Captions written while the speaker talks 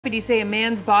Deputies say a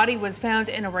man's body was found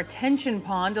in a retention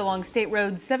pond along State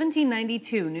Road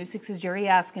 1792. News 6's Jerry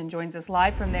Askin joins us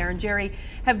live from there. And Jerry,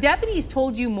 have deputies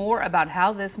told you more about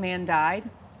how this man died?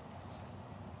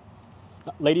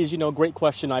 Ladies, great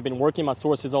question. I've been working my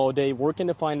sources all day, working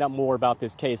to find out more about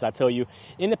this case. I tell you,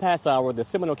 in the past hour, the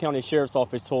Seminole County Sheriff's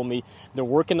Office told me they're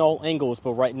working all angles,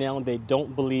 but right now they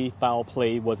don't believe foul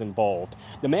play was involved.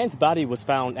 The man's body was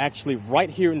found actually right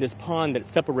here in this pond that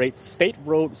separates State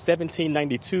Road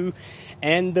 1792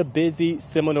 and the busy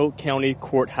Seminole County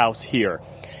Courthouse here.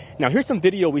 Now, here's some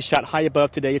video we shot high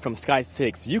above today from Sky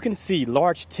 6. You can see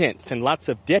large tents and lots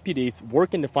of deputies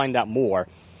working to find out more.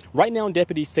 Right now,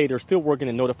 deputies say they're still working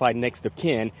to notify next of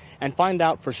kin and find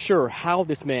out for sure how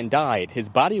this man died. His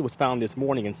body was found this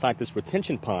morning inside this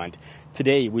retention pond.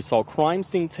 Today, we saw crime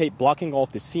scene tape blocking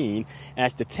off the scene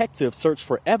as detectives searched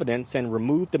for evidence and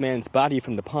removed the man's body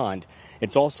from the pond.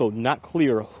 It's also not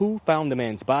clear who found the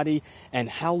man's body and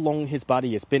how long his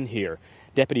body has been here.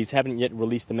 Deputies haven't yet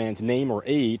released the man's name or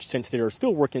age since they are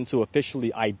still working to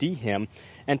officially ID him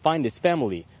and find his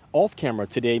family. Off camera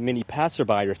today, many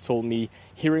passerbyers told me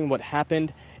hearing what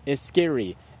happened is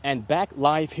scary. And back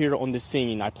live here on the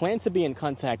scene, I plan to be in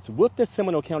contact with the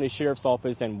Seminole County Sheriff's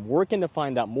Office and working to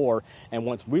find out more. And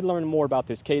once we learn more about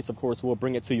this case, of course, we'll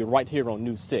bring it to you right here on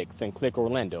News 6 and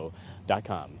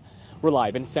clickorlando.com. We're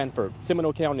live in Sanford,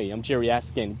 Seminole County. I'm Jerry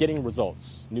Askin, getting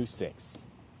results. News 6.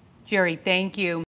 Jerry, thank you.